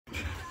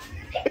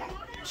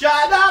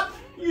Shut up!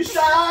 You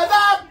shut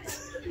up!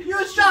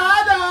 You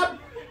shut up!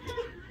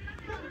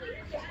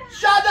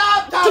 Shut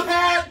up, top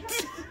hat!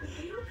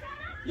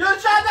 You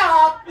shut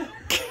up!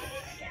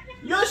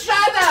 You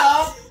shut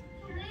up!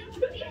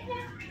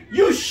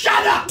 You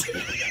shut up!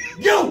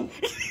 You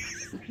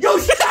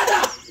shut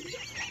up!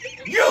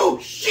 You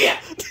shit!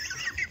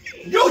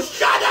 You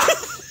shut up!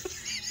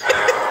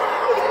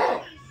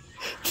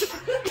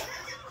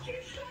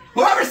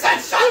 Whoever said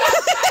shut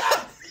up, shut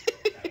up!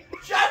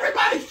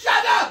 Everybody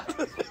shut up!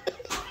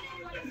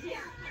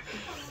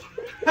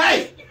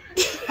 Hey!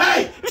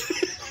 Hey!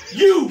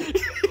 You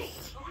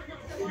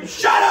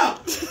shut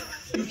up!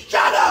 You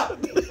shut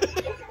up!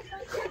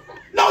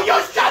 No,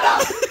 you shut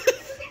up!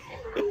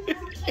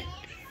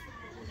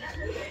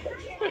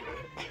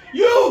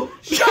 You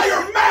shut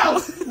your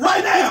mouth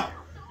right now!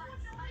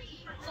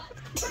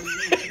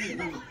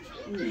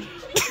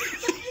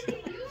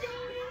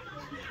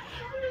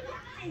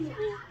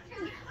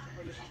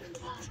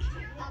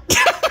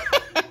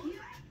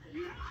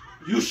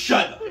 You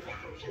shut up!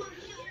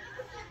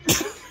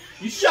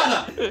 You shut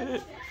up!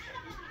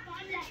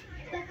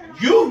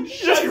 You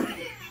shut your...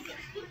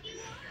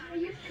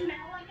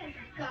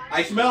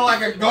 I smell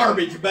like a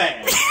garbage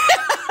bag.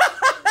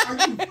 Are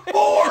you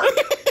bored?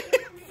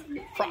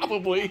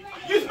 Probably.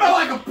 You smell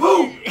like a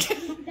poop.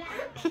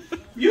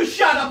 You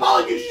shut up,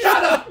 all of you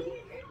shut up.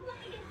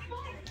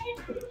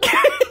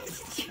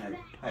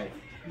 Hey,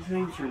 his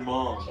name's your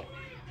mom.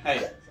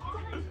 Hey.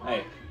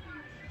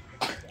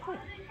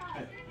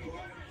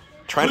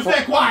 Who's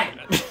that quiet?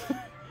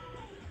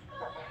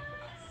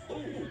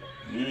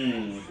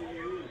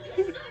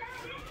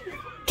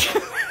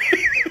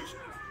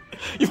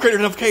 You've created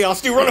enough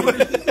chaos. You run away.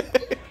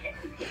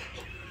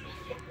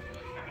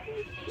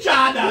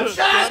 Shut up!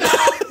 Shut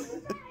up!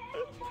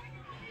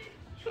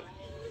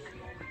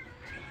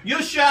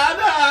 You shut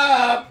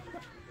up!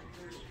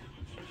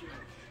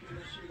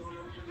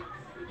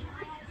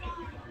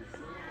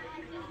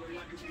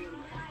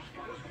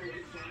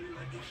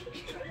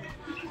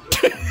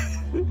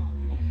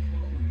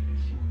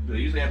 Do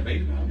they usually have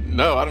babies now?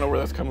 No, I don't know where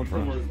that's coming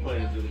from.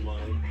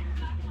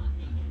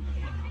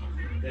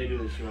 They do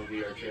this on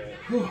VR chat.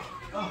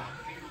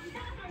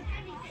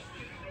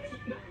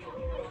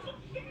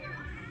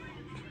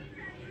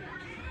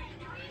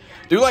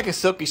 Do like a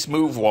silky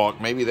smooth walk.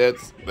 Maybe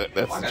that's. I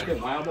got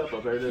getting wound up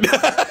there.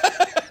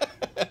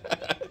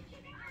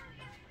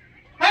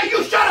 Hey,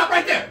 you shut up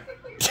right there!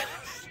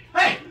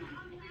 Hey!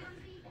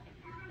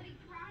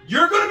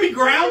 You're gonna be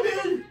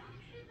grounded?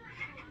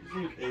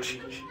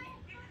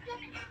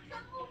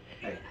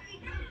 Hey,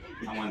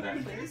 I want that.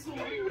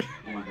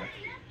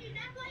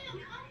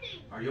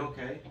 Are you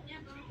okay?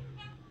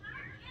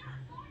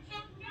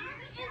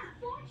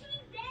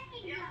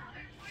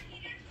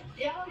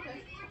 Yeah,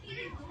 okay.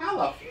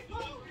 Hello.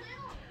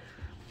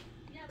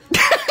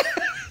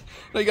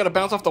 No, you gotta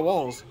bounce off the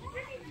walls.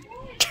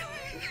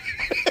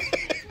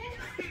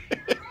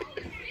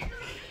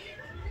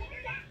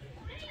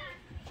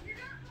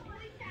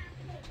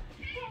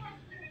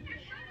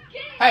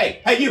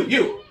 Hey,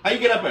 you. How you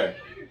get up there?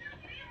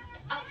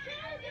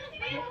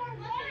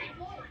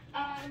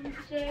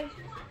 So,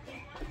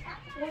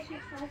 what's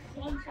your first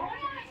one?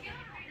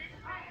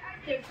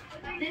 There's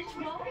this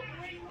wall,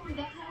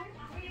 that house,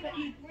 but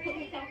you put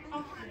yourself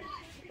off this.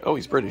 Oh,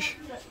 he's British.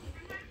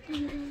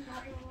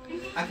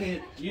 I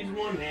can't use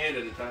one hand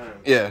at a time.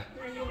 Yeah.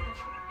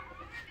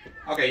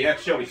 Okay, you have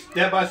to show me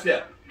step by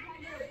step.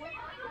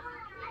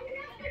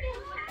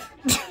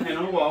 Hand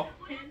on the wall.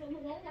 Hand on the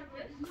wall like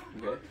this.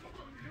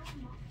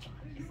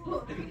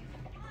 Okay.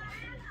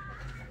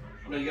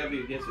 No, you gotta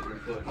be against it real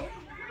quick.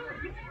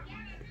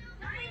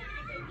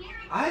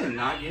 I am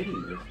not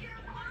getting this.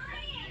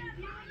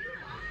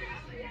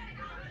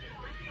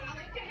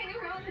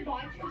 The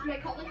bikes because my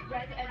color's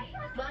red and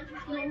mine's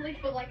just normally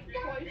for like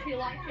toys you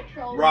like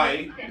control.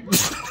 Right.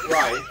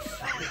 Right.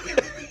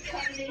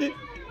 This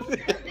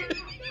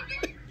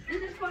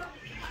is what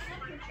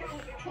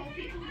control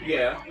people.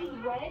 Yeah.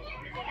 Red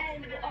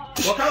and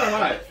What color am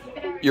I?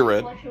 You're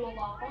red.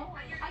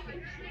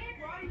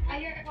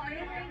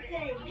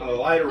 A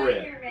lighter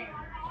red.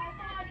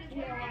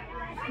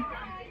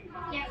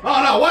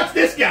 Oh no, watch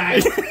this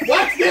guy!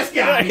 Watch this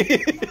guy!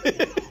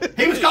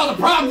 He was causing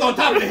problems on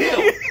top of the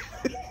hill!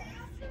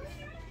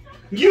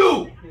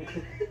 You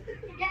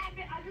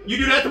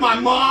do that to my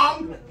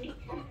mom?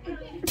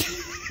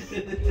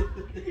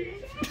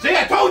 See,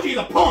 I told you he's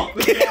a punk!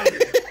 Let's get out of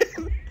here.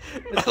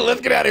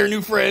 Let's get out of here,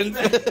 new friends.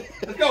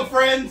 Let's go,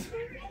 friends!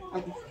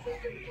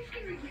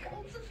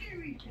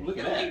 Look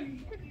at that.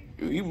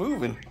 Ooh, you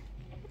moving.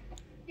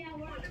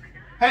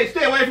 Hey,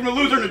 stay away from the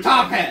loser in the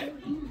top hat!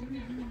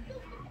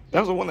 That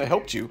was the one that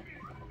helped you.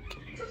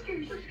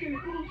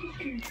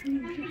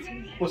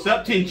 What's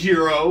up,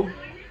 Tenjiro?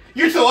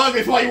 You're so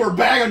ugly, that's why you wear a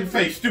bag on your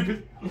face,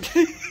 stupid.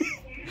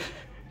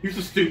 You're so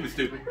stupid.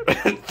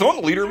 So I'm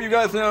the leader of you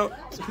guys now.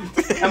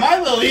 Am I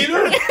the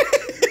leader?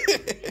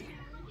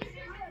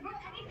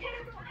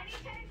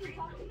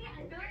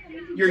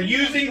 You're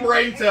using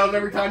brain cells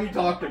every time you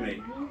talk to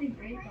me.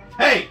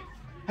 Hey,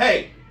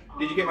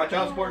 Did you get my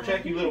child support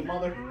check, you little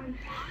mother?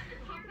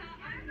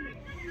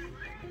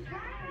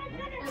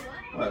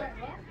 What?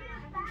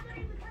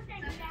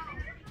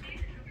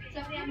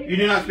 You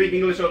do not speak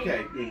English?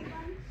 Okay.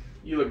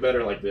 You look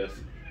better like this.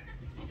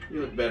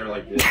 You look better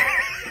like this.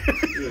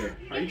 Yeah.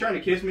 Are you trying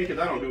to kiss me? Because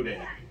I don't do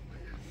that.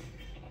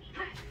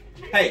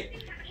 Hey.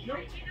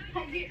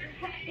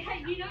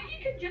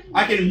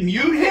 I can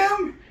mute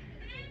him?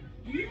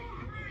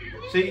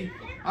 See?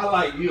 I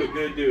like you, a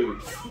good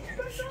dude.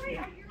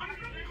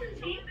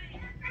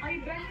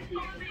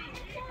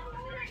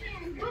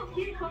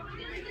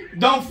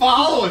 Don't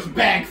follow us,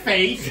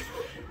 bagface.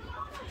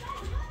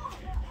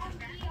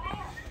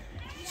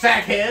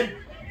 Sackhead.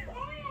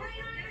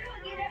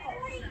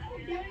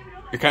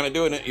 You're kind of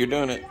doing it. You're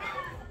doing it.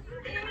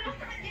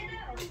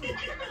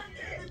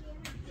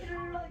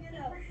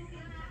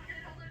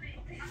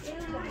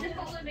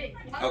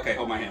 Okay,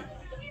 hold my hand.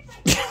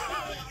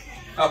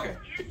 Okay.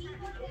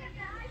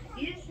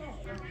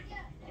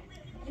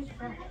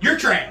 You're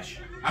trash.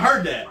 I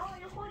heard that.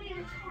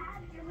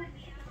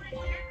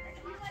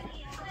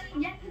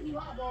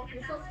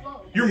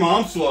 Your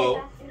mom's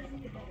slow.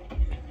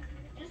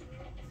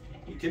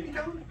 You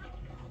tippy-toeing?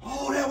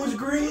 Oh, that was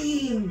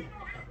green.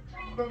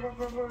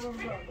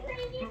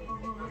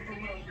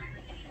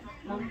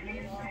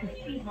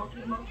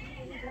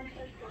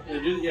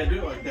 Yeah, do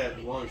it like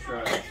that. Long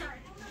strides.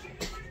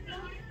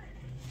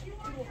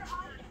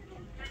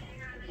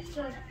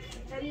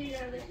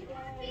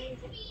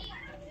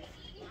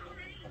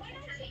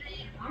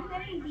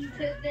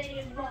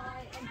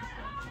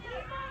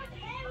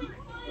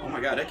 Oh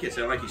my God, that kid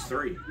sounds like he's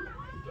 3.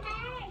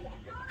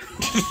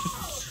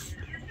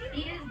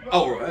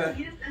 Oh,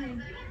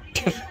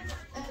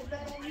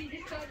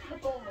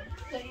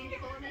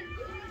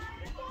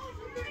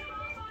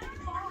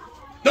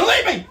 don't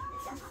leave me!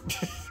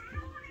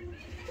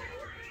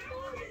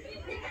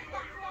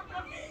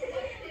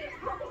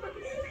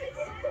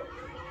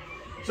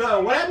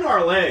 So, what happened to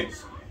our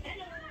legs?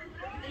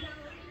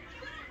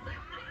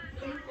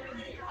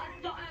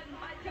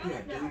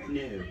 I don't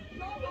know.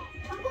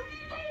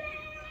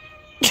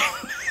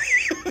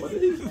 What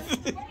is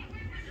that?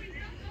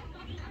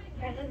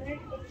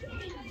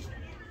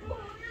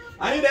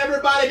 I need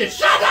everybody to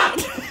shut up!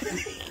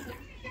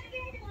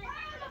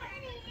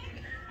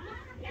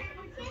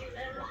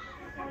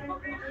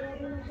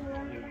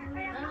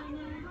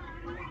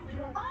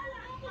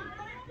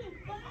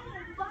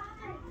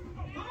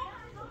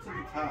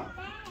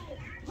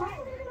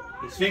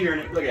 He's fingering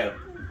it. Look at him.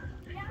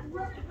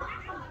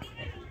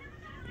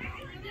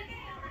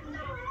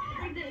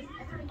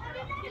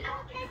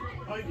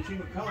 Oh, you can see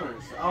what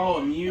colors. Oh,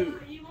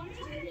 mute.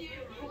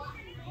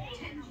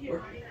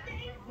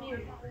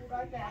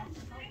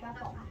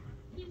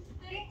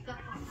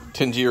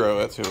 10-0,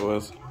 that's who it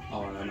was.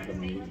 Oh, I'm not gonna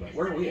move, but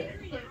where are we at?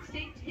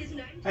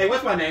 Hey,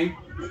 what's my name?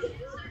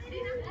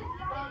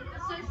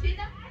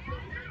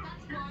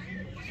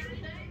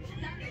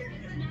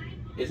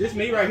 Is this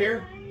me right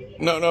here?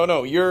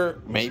 No. You're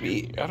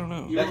maybe. I don't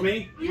know. That's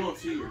me? You won't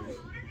see yours.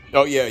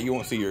 Oh, yeah, you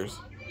won't see yours.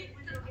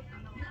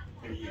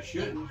 You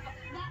shouldn't.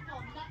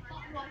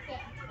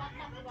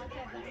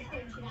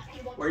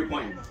 Where are you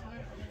pointing?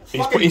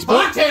 He's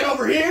pointing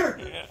over here!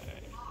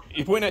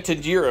 He's pointing at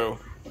 10-0.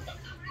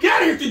 Get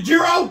out of here,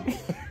 Tajiro!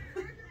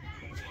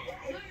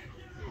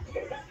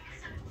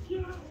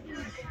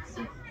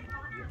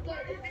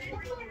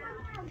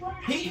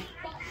 He...